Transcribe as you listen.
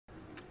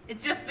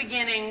It's just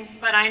beginning,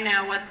 but I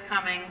know what's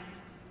coming.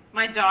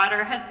 My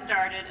daughter has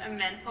started a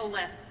mental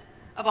list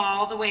of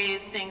all the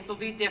ways things will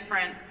be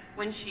different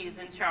when she's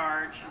in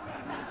charge.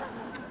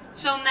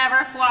 She'll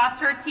never floss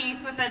her teeth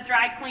with a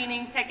dry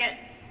cleaning ticket,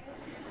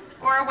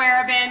 or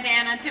wear a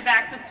bandana to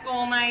back to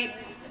school night,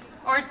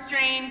 or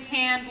strain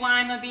canned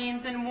lima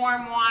beans in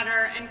warm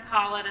water and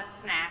call it a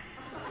snack.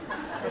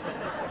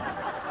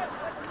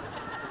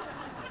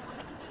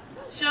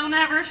 She'll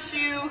never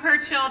shoo her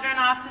children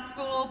off to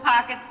school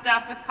pocket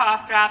stuffed with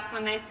cough drops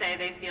when they say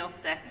they feel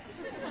sick.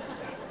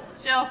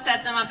 She'll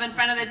set them up in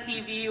front of the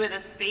TV with a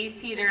space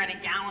heater and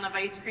a gallon of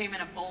ice cream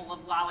and a bowl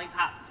of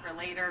lollipops for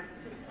later.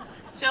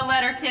 She'll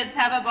let her kids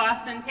have a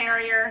Boston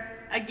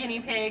Terrier, a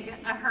guinea pig,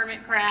 a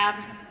hermit crab.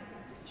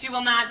 She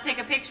will not take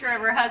a picture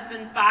of her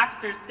husband's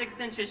boxers 6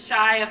 inches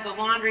shy of the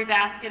laundry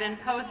basket and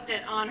post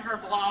it on her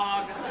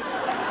blog.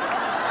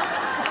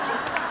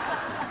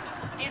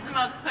 He's the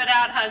most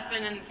put-out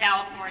husband in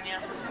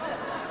California.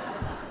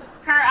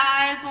 Her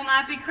eyes will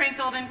not be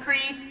crinkled and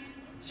creased.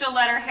 She'll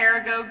let her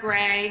hair go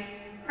gray.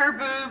 Her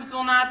boobs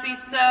will not be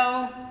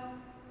so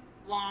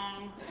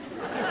long.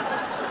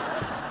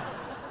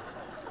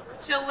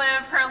 She'll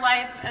live her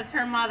life as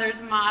her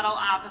mother's model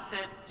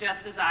opposite,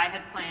 just as I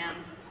had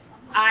planned.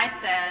 I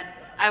said,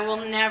 I will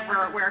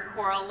never wear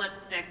coral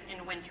lipstick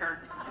in winter,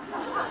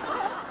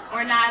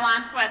 or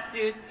nylon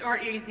sweatsuits, or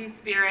easy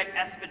spirit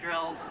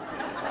espadrilles.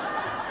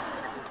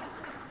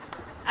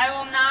 I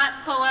will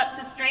not pull up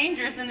to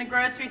strangers in the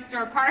grocery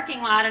store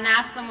parking lot and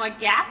ask them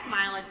what gas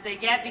mileage they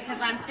get because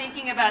I'm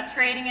thinking about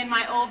trading in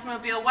my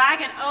Oldsmobile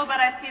wagon. Oh, but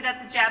I see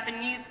that's a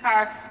Japanese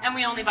car and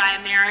we only buy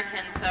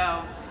American,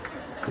 so.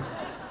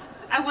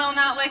 I will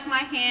not lick my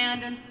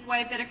hand and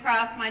swipe it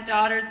across my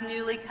daughter's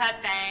newly cut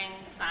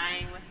bangs,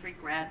 sighing with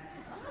regret.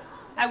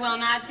 I will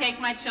not take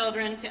my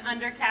children to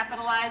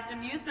undercapitalized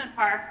amusement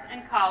parks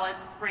and call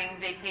it spring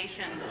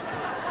vacation.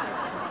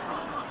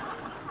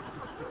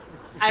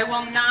 I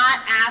will not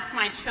ask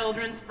my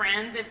children's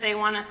friends if they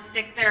want to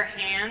stick their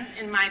hands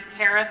in my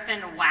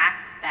paraffin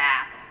wax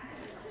bath.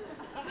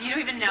 Do you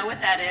even know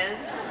what that is?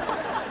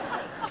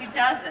 She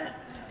does it,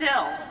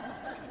 still.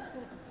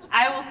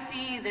 I will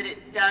see that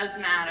it does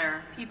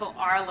matter. People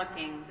are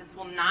looking. This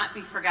will not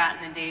be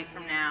forgotten a day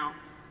from now.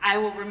 I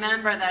will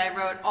remember that I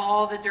wrote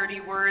all the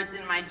dirty words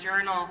in my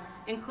journal,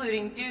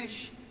 including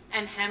douche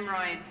and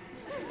hemorrhoid.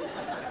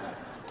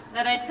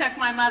 That I took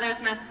my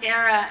mother's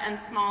mascara and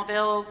small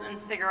bills and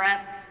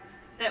cigarettes.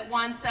 That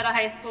once at a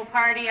high school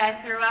party I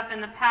threw up in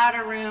the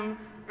powder room,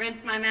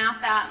 rinsed my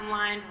mouth out and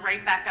lined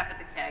right back up at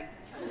the keg.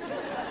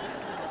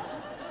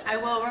 I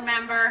will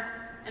remember,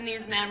 and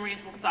these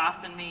memories will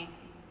soften me.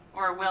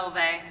 Or will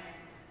they?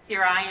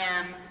 Here I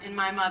am, in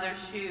my mother's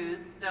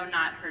shoes, though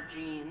not her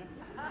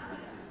jeans,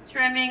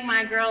 trimming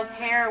my girls'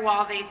 hair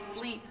while they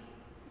sleep,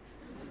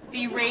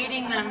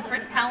 berating them for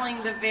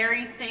telling the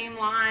very same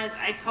lies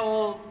I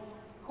told,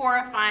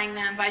 horrifying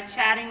them by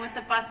chatting with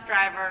the bus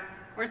driver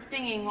or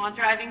singing while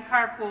driving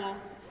carpool.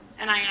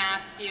 And I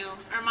ask you,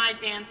 are my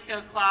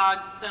Dansko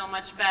clogs so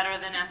much better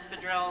than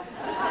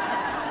espadrilles?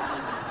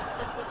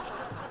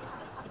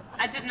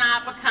 I did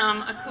not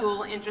become a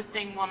cool,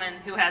 interesting woman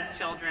who has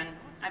children.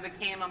 I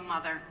became a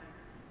mother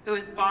who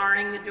is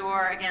barring the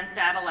door against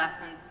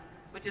adolescence,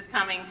 which is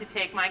coming to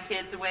take my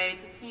kids away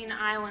to Teen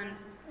Island,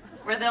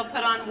 where they'll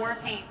put on war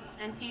paint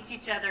and teach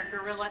each other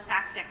guerrilla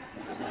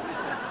tactics.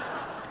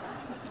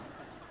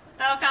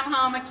 They'll come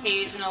home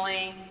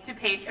occasionally to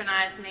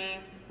patronize me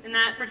in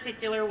that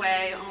particular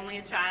way only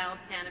a child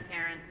can a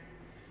parent,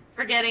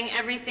 forgetting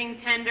everything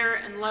tender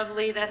and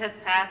lovely that has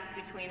passed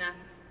between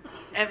us.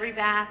 Every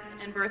bath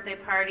and birthday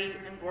party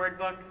and board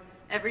book,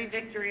 every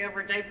victory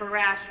over diaper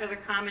rash or the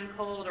common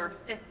cold or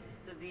fifth's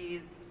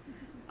disease.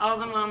 All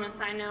the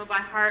moments I know by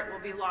heart will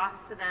be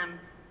lost to them.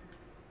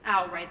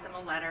 I'll write them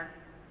a letter,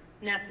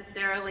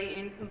 necessarily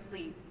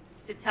incomplete,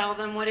 to tell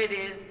them what it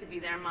is to be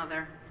their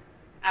mother.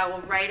 I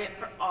will write it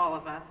for all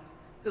of us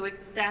who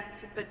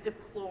accept but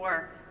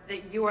deplore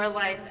that your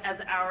life as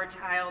our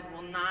child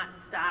will not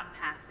stop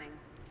passing.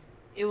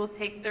 It will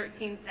take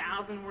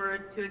 13,000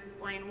 words to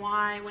explain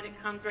why, when it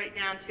comes right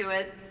down to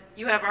it,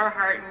 you have our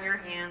heart in your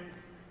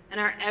hands, and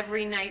our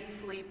every night's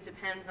sleep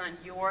depends on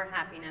your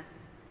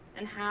happiness,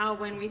 and how,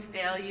 when we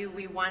fail you,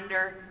 we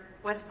wonder,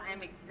 what if I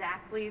am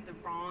exactly the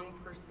wrong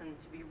person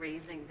to be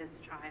raising this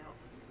child?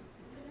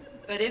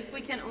 But if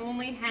we can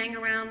only hang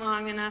around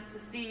long enough to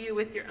see you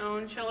with your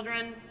own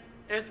children,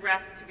 there's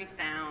rest to be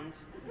found.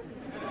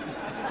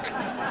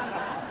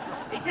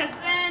 Because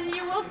then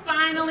you will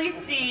finally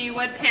see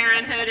what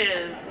parenthood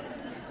is.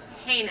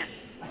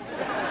 Heinous.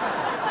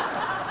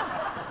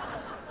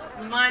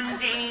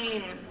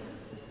 Mundane.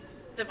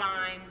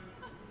 Divine.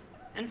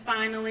 And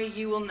finally,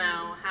 you will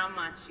know how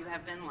much you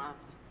have been loved.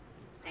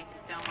 Thank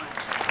you so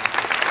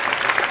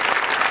much.